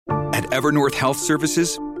Evernorth Health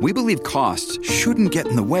Services, we believe costs shouldn't get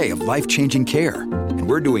in the way of life-changing care, and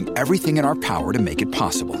we're doing everything in our power to make it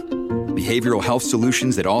possible. Behavioral health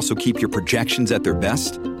solutions that also keep your projections at their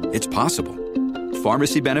best? It's possible.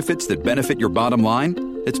 Pharmacy benefits that benefit your bottom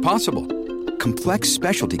line? It's possible. Complex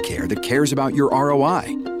specialty care that cares about your ROI?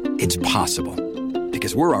 It's possible.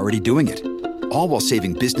 Because we're already doing it. All while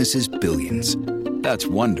saving businesses billions. That's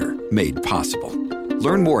Wonder made possible.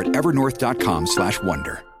 Learn more at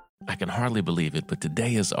evernorth.com/wonder. I can hardly believe it, but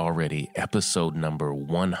today is already episode number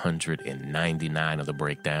 199 of The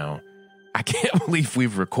Breakdown. I can't believe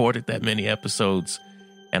we've recorded that many episodes,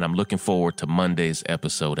 and I'm looking forward to Monday's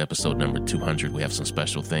episode number 200. We have some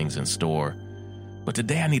special things in store. But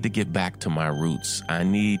today I need to get back to my roots. I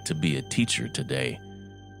need to be a teacher today.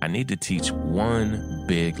 I need to teach one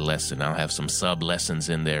big lesson. I'll have some sub-lessons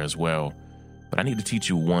in there as well, but I need to teach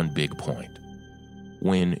you one big point.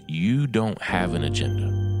 When you don't have an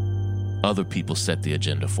agenda, other people set the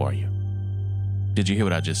agenda for you. Did you hear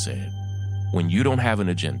what I just said? When you don't have an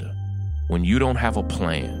agenda, when you don't have a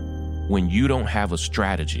plan, when you don't have a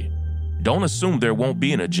strategy, don't assume there won't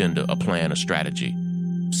be an agenda, a plan, a strategy.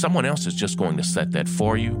 Someone else is just going to set that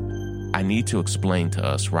for you. I need to explain to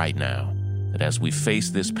us right now that as we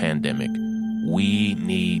face this pandemic, we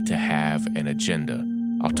need to have an agenda.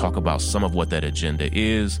 I'll talk about some of what that agenda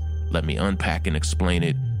is. Let me unpack and explain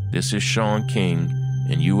it. This is Sean King,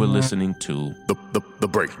 and you are listening to The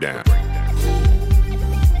Breakdown.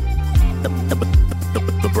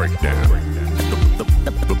 The Breakdown.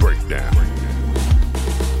 The Breakdown.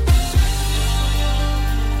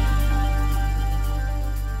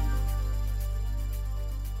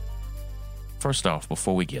 First off,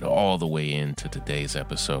 before we get all the way into today's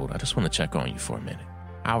episode, I just want to check on you for a minute.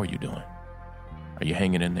 How are you doing? Are you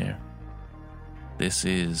hanging in there? This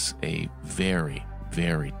is a very,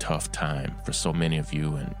 very tough time for so many of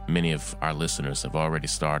you, and many of our listeners have already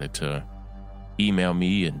started to email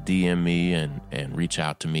me and DM me and reach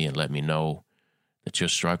out to me and let me know that you're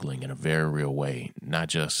struggling in a very real way, not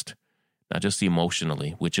just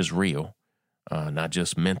emotionally, which is real, not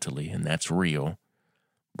just mentally, and that's real,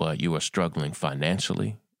 but you are struggling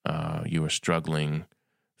financially. You are struggling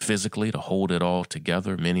physically to hold it all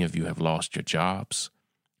together. Many of you have lost your jobs.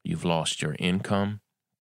 You've lost your income.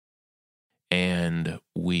 And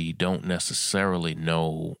we don't necessarily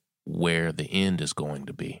know where the end is going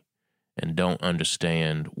to be and don't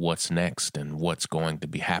understand what's next and what's going to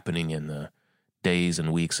be happening in the days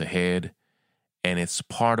and weeks ahead. And it's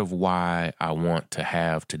part of why I want to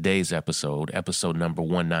have today's episode number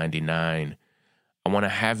 199. I want to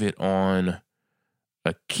have it on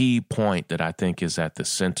a key point that I think is at the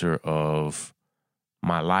center of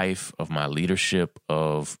my life, of my leadership,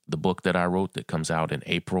 of the book that I wrote that comes out in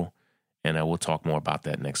April. And I will talk more about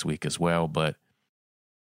that next week as well. But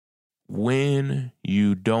when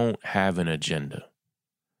you don't have an agenda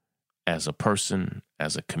as a person,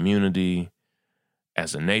 as a community,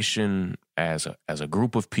 as a nation, as a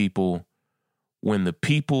group of people, when the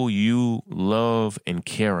people you love and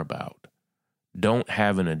care about don't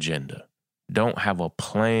have an agenda, don't have a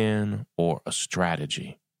plan or a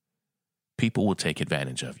strategy, people will take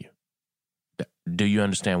advantage of you. Do you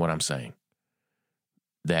understand what I'm saying?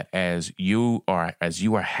 That as you are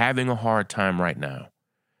having a hard time right now,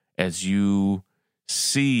 as you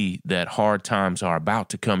see that hard times are about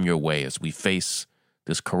to come your way, as we face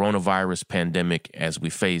this coronavirus pandemic, as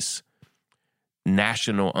we face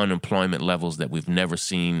national unemployment levels that we've never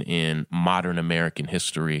seen in modern American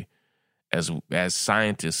history, as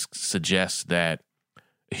scientists suggest that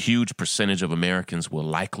a huge percentage of Americans will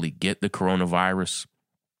likely get the coronavirus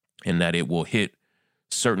and that it will hit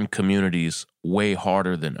certain communities way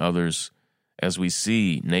harder than others, as we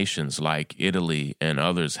see nations like Italy and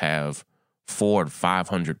others have 400 to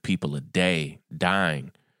 500 people a day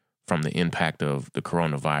dying from the impact of the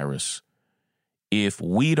coronavirus. If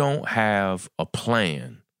we don't have a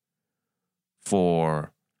plan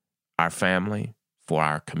for our family, for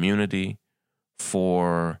our community,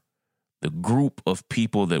 for the group of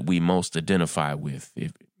people that we most identify with,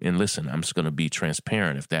 and listen, I'm just going to be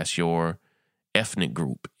transparent. If that's your ethnic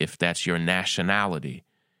group, if that's your nationality,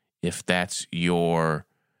 if that's your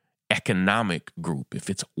economic group, if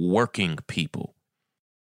it's working people,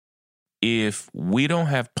 if we don't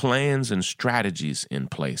have plans and strategies in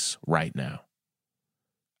place right now,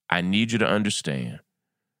 I need you to understand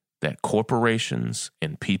that corporations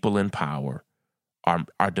and people in power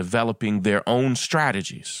are developing their own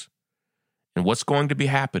strategies. And what's going to be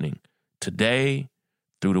happening today,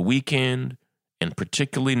 through the weekend, and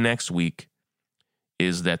particularly next week,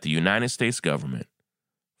 is that the United States government,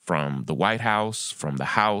 from the White House, from the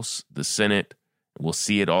House, the Senate, We'll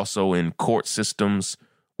see it also in court systems.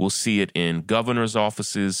 We'll see it in governor's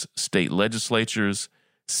offices, state legislatures,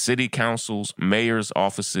 city councils, mayor's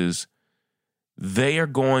offices. They are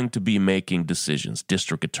going to be making decisions.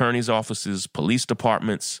 District attorney's offices, police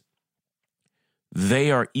departments,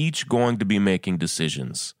 they are each going to be making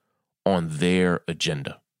decisions on their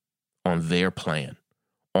agenda, on their plan,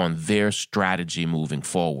 on their strategy moving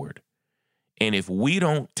forward. And if we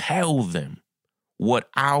don't tell them what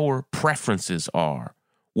our preferences are,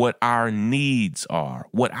 what our needs are,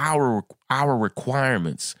 what our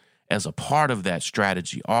requirements as a part of that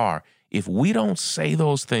strategy are, if we don't say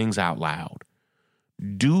those things out loud,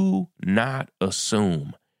 do not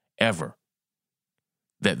assume ever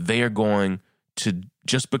that they are going to,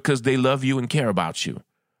 just because they love you and care about you,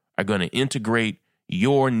 are going to integrate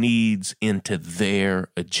your needs into their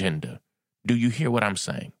agenda. Do you hear what I'm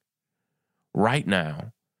saying? Right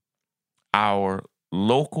now, our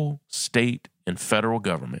local, state, and federal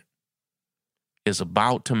government is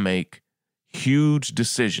about to make huge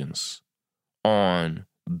decisions on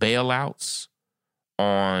bailouts,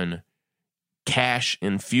 on cash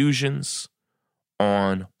infusions,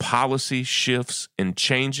 on policy shifts and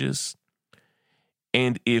changes.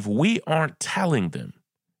 And if we aren't telling them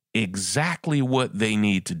exactly what they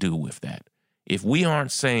need to do with that, if we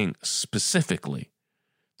aren't saying specifically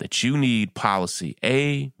that you need policy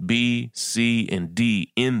A, B, C, and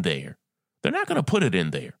D in there, they're not going to put it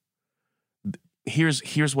in there.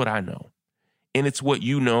 Here's what I know. And it's what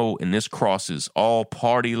you know, and this crosses all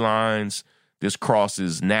party lines. This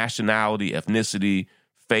crosses nationality, ethnicity,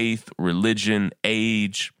 faith, religion,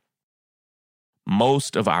 age.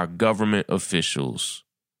 Most of our government officials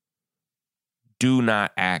do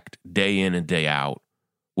not act day in and day out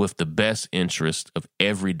with the best interest of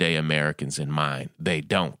everyday Americans in mind. They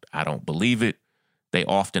don't. I don't believe it. They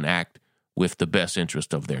often act with the best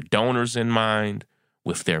interest of their donors in mind,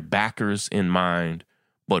 with their backers in mind,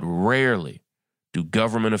 but rarely do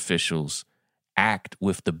government officials act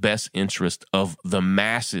with the best interest of the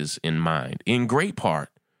masses in mind, in great part,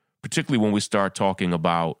 particularly when we start talking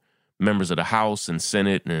about members of the House and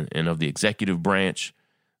Senate and of the executive branch.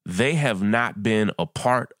 They have not been a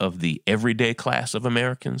part of the everyday class of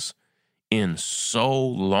Americans in so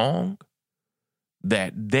long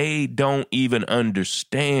that they don't even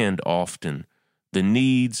understand often the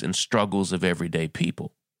needs and struggles of everyday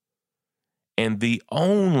people. And the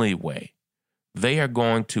only way they are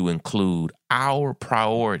going to include our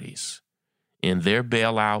priorities in their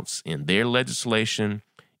bailouts, in their legislation,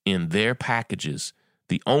 in their packages,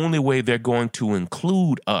 the only way they're going to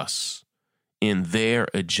include us in their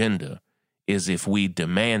agenda is if we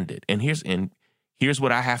demand it. And here's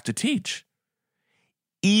what I have to teach.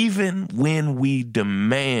 Even when we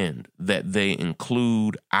demand that they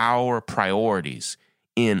include our priorities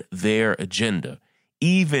in their agenda,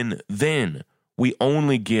 even then, we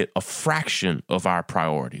only get a fraction of our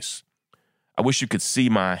priorities. I wish you could see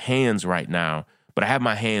my hands right now, but I have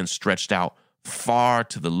my hands stretched out far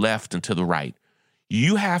to the left and to the right.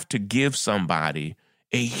 You have to give somebody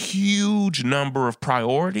a huge number of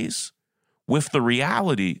priorities with the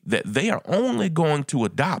reality that they are only going to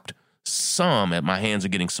adopt some, and my hands are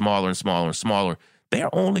getting smaller and smaller and smaller, they are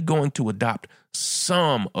only going to adopt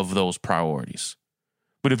some of those priorities.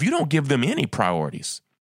 But if you don't give them any priorities,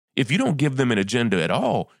 if you don't give them an agenda at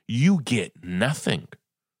all, you get nothing.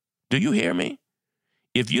 Do you hear me?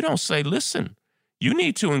 If you don't say, listen, you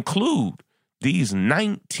need to include these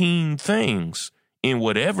 19 things in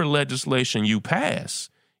whatever legislation you pass,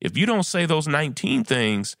 if you don't say those 19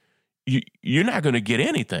 things, you're not going to get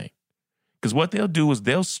anything. Because what they'll do is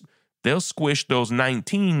they'll squish those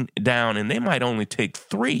 19 down, and they might only take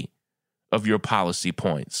 3 of your policy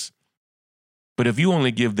points. But if you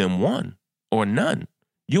only give them 1 or none,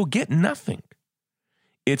 you'll get nothing.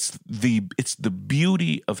 It's the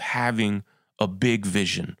beauty of having a big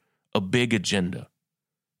vision, a big agenda.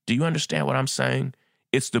 Do you understand what I'm saying?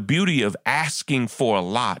 It's the beauty of asking for a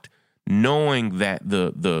lot, knowing that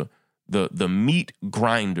the meat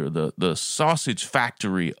grinder, the sausage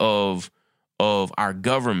factory of our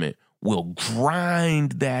government will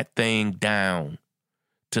grind that thing down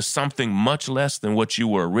to something much less than what you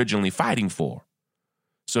were originally fighting for.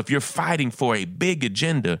 So if you're fighting for a big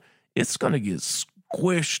agenda, it's going to get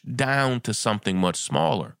squished down to something much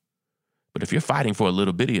smaller. But if you're fighting for a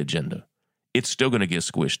little bitty agenda, it's still going to get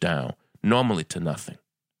squished down, normally to nothing.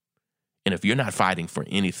 And if you're not fighting for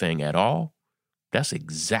anything at all, that's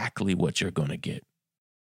exactly what you're going to get.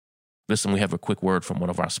 Listen, we have a quick word from one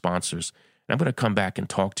of our sponsors, and I'm going to come back and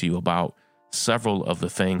talk to you about several of the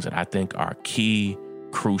things that I think are key,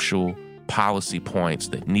 crucial policy points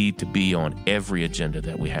that need to be on every agenda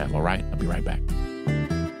that we have. All right? I'll be right back.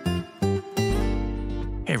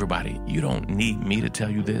 Everybody, you don't need me to tell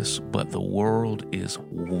you this, but the world is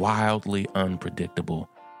wildly unpredictable.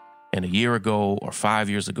 And a year ago or 5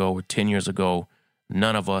 years ago or 10 years ago,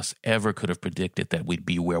 none of us ever could have predicted that we'd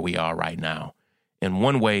be where we are right now. And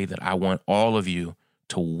one way that I want all of you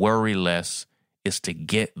to worry less is to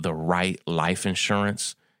get the right life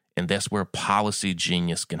insurance. And that's where Policy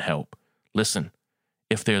Genius can help. Listen,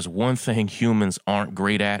 if there's one thing humans aren't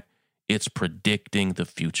great at, it's predicting the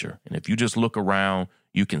future. And if you just look around,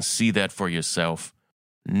 you can see that for yourself.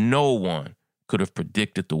 No one could have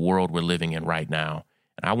predicted the world we're living in right now.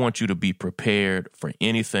 And I want you to be prepared for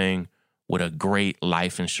anything with a great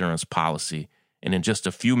life insurance policy. And in just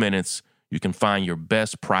a few minutes, you can find your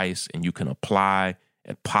best price and you can apply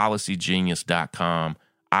at policygenius.com.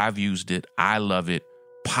 I've used it. I love it.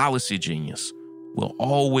 Policy Genius will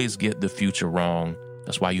always get the future wrong.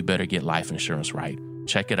 That's why you better get life insurance right.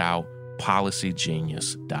 Check it out,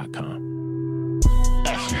 policygenius.com.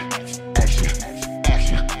 Action,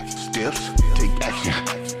 steps, take action,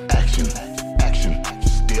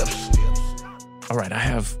 steps. All right, I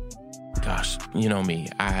have, you know me,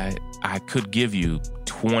 I could give you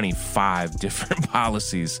 25 different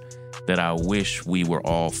policies that I wish we were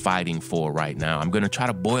all fighting for right now. I'm going to try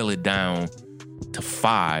to boil it down to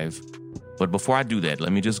 5, but before I do that,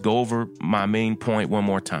 let me just go over my main point one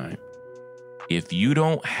more time. If you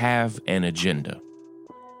don't have an agenda,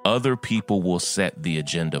 other people will set the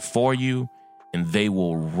agenda for you, and they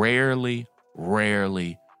will rarely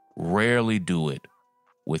do it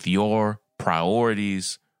with your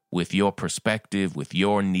priorities, with your perspective, with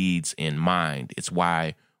your needs in mind. It's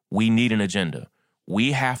why we need an agenda.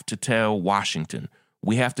 We have to tell Washington,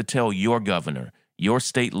 we have to tell your governor, your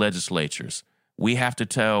state legislatures, we have to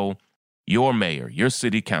tell your mayor, your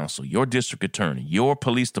city council, your district attorney, your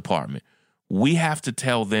police department. We have to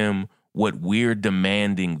tell them what we're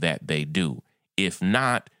demanding that they do. If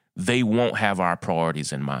not, they won't have our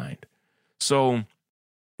priorities in mind. So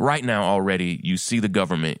right now already, you see the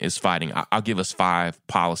government is fighting. I'll give us 5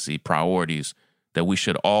 policy priorities that we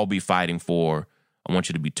should all be fighting for. I want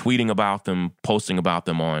you to be tweeting about them, posting about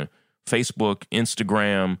them on Facebook,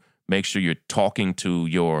 Instagram. Make sure you're talking to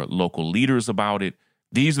your local leaders about it.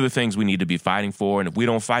 These are the things we need to be fighting for, and if we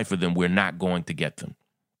don't fight for them, we're not going to get them.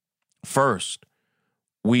 First,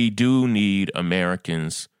 we do need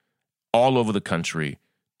Americans all over the country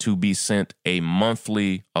to be sent a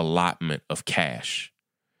monthly allotment of cash.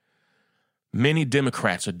 Many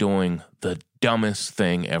Democrats are doing the dumbest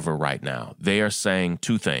thing ever right now. They are saying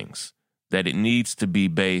 2 things, that it needs to be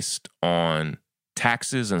based on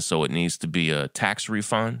taxes, and so it needs to be a tax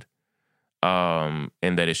refund, and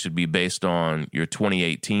that it should be based on your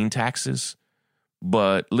 2018 taxes.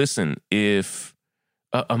 But listen,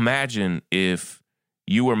 imagine if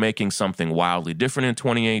you were making something wildly different in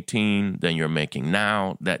 2018 than you're making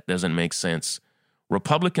now. That doesn't make sense.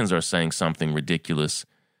 Republicans are saying something ridiculous.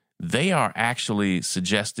 They are actually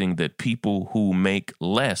suggesting that people who make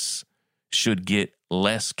less should get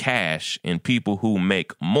less cash and people who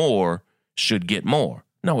make more should get more.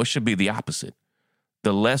 No, it should be the opposite.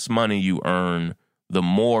 The less money you earn, the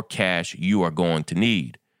more cash you are going to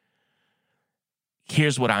need.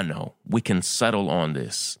 Here's what I know. We can settle on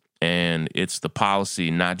this. And it's the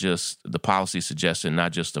policy, not just the policy suggestion,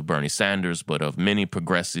 not just of Bernie Sanders, but of many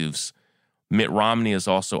progressives. Mitt Romney is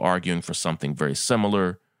also arguing for something very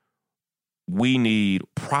similar. We need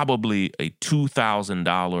probably a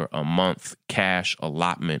 $2,000 a month cash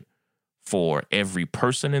allotment for every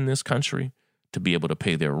person in this country to be able to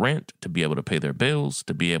pay their rent, to be able to pay their bills,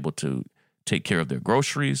 to be able to take care of their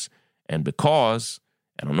groceries. And because,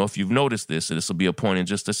 I don't know if you've noticed this, and this will be a point in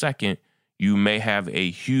just a second, you may have a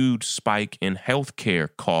huge spike in healthcare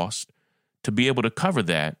cost. To be able to cover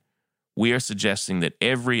that, we are suggesting that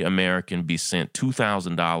every American be sent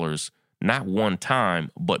 $2,000, not one time,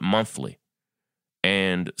 but monthly.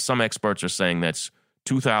 And some experts are saying that's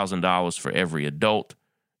 $2,000 for every adult,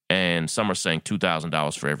 and some are saying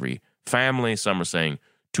 $2,000 for every family. Some are saying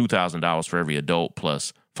 $2,000 for every adult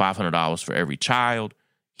plus $500 for every child.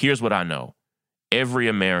 Here's what I know. Every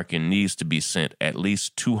American needs to be sent at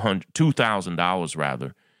least $2,000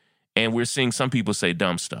 rather. And we're seeing some people say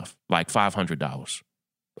dumb stuff like $500.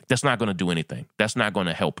 That's not going to do anything. That's not going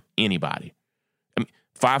to help anybody. I mean,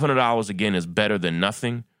 $500 again is better than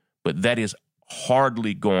nothing, but that is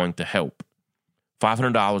hardly going to help.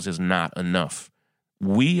 $500 is not enough.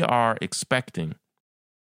 We are expecting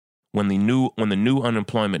when the new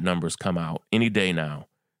unemployment numbers come out any day now,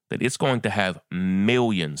 that it's going to have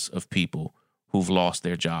millions of people who've lost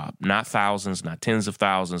their job. Not thousands, not tens of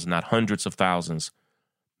thousands, not hundreds of thousands.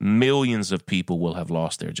 Millions of people will have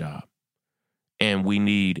lost their job. And we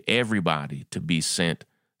need everybody to be sent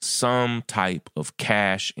some type of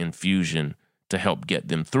cash infusion to help get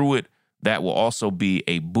them through it. That will also be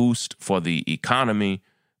a boost for the economy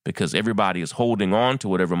because everybody is holding on to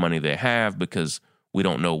whatever money they have because we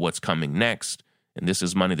don't know what's coming next. And this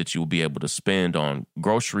is money that you will be able to spend on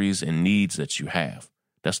groceries and needs that you have.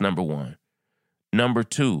 That's number one. Number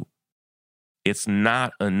two, it's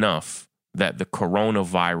not enough that the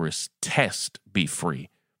coronavirus test be free.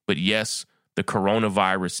 But yes, the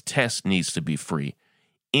coronavirus test needs to be free.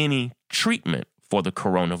 Any treatment for the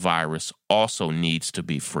coronavirus also needs to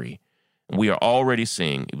be free. We are already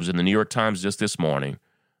seeing, it was in the New York Times just this morning,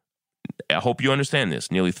 I hope you understand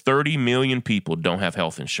this, nearly 30 million people don't have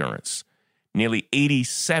health insurance. Nearly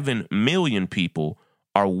 87 million people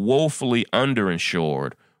are woefully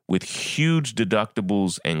underinsured with huge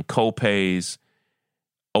deductibles and copays.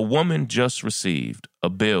 A woman just received a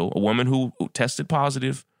bill, a woman who tested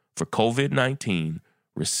positive for COVID-19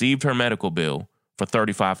 received her medical bill for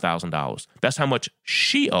 $35,000. That's how much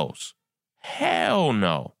she owes. Hell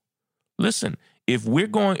no. Listen, if we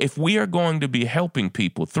are going to be helping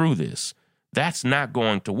people through this, that's not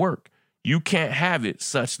going to work. You can't have it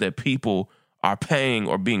such that people are paying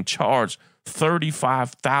or being charged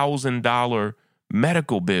 $35,000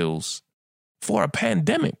 medical bills for a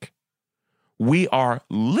pandemic. We are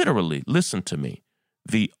literally, listen to me,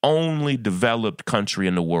 the only developed country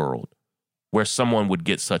in the world where someone would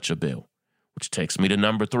get such a bill, which takes me to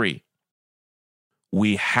number three.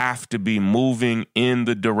 We have to be moving in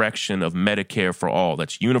the direction of Medicare for all.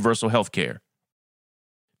 That's universal health care.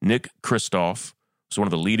 Nick Kristof, who's one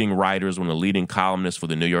of the leading writers, one of the leading columnists for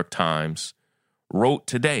the New York Times, wrote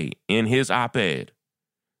today in his op-ed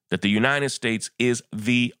that the United States is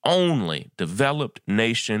the only developed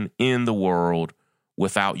nation in the world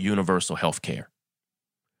without universal health care.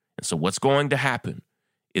 And so what's going to happen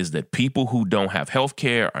is that people who don't have health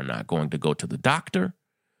care are not going to go to the doctor.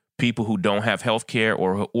 People who don't have health care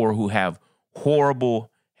or who have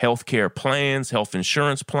horrible health care plans, health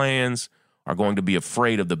insurance plans, are going to be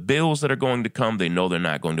afraid of the bills that are going to come. They know they're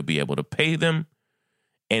not going to be able to pay them.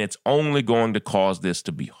 And it's only going to cause this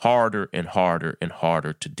to be harder and harder and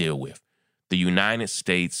harder to deal with. The United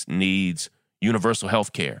States needs universal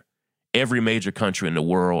health care. Every major country in the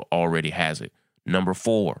world already has it. Number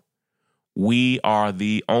four, we are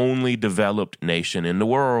the only developed nation in the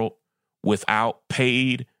world without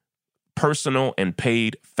paid personal and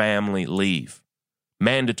paid family leave.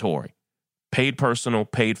 Mandatory. Paid personal,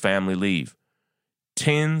 paid family leave.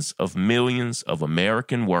 Tens of millions of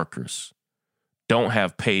American workers don't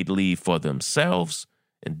have paid leave for themselves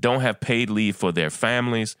and don't have paid leave for their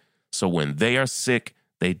families. So when they are sick,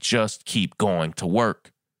 they just keep going to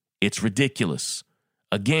work. It's ridiculous.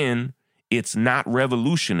 Again, it's not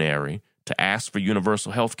revolutionary to ask for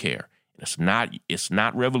universal health care. It's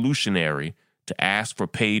not revolutionary to ask for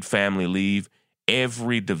paid family leave.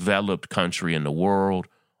 Every developed country in the world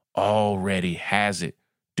already has it.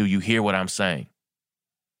 Do you hear what I'm saying?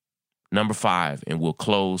 Number five, and we'll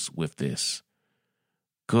close with this.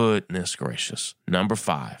 Goodness gracious. Number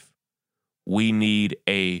five, we need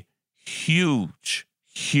a huge,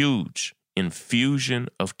 huge infusion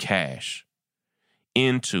of cash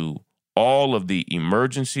into all of the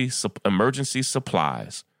emergency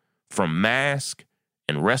supplies from masks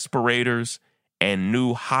and respirators and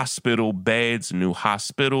new hospital beds, new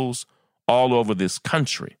hospitals all over this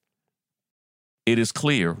country. It is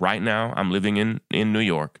clear right now, I'm living in New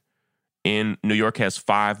York. New York has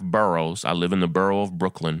 5 boroughs. I live in the borough of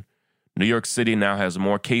Brooklyn. New York City now has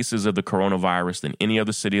more cases of the coronavirus than any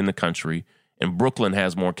other city in the country. And Brooklyn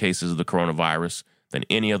has more cases of the coronavirus than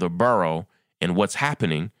any other borough. And what's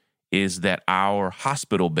happening is that our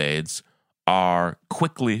hospital beds are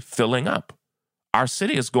quickly filling up. Our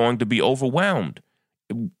city is going to be overwhelmed.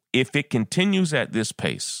 If it continues at this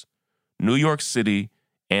pace, New York City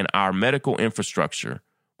and our medical infrastructure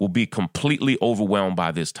will be completely overwhelmed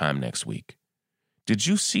by this time next week. Did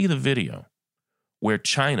you see the video where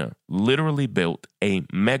China literally built a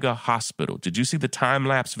mega hospital? Did you see the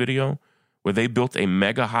time-lapse video where they built a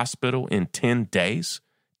mega hospital in 10 days?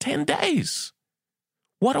 10 days.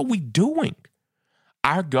 What are we doing?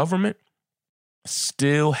 Our government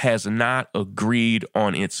still has not agreed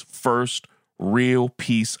on its first real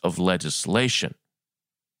piece of legislation.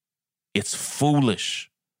 It's foolish.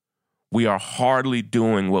 We are hardly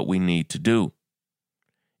doing what we need to do.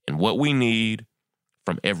 And what we need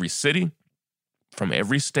from every city, from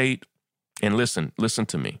every state, and listen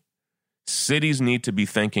to me. Cities need to be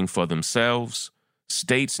thinking for themselves.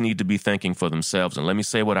 States need to be thinking for themselves. And let me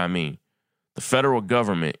say what I mean. The federal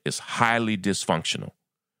government is highly dysfunctional.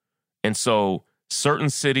 And so certain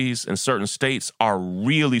cities and certain states are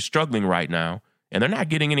really struggling right now, and they're not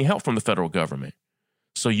getting any help from the federal government.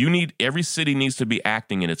 So every city needs to be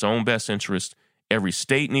acting in its own best interest. Every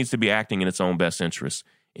state needs to be acting in its own best interest.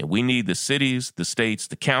 And we need the cities, the states,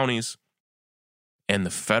 the counties, and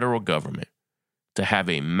the federal government to have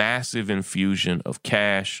a massive infusion of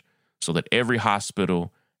cash so that every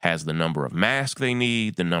hospital has the number of masks they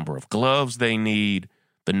need, the number of gloves they need,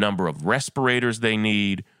 the number of respirators they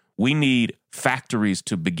need. We need factories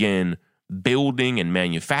to begin building and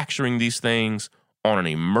manufacturing these things on an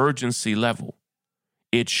emergency level.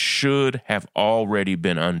 It should have already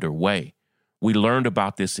been underway. We learned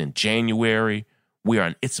about this in January.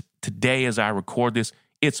 It's today as I record this,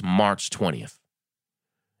 it's March 20th.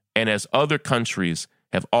 And as other countries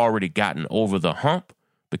have already gotten over the hump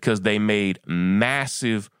because they made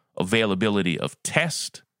massive availability of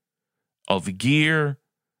tests, of gear,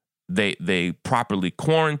 they properly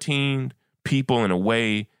quarantined people in a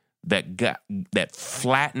way that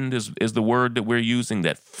flattened is the word that we're using,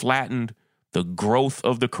 that flattened the growth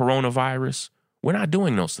of the coronavirus. We're not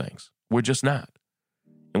doing those things. We're just not.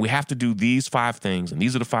 And we have to do these 5 things. And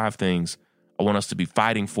these are the 5 things I want us to be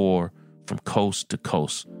fighting for from coast to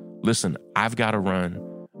coast. Listen, I've got to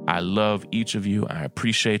run. I love each of you. I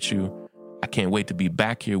appreciate you. I can't wait to be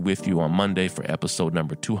back here with you on Monday for episode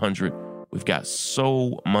number 200. We've got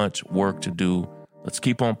so much work to do. Let's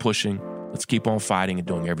keep on pushing. Let's keep on fighting and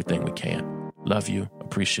doing everything we can. Love you.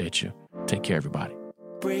 Appreciate you. Take care, everybody.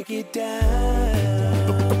 Break it down.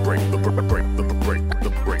 The breakdown. The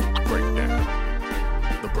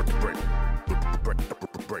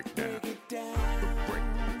breakdown.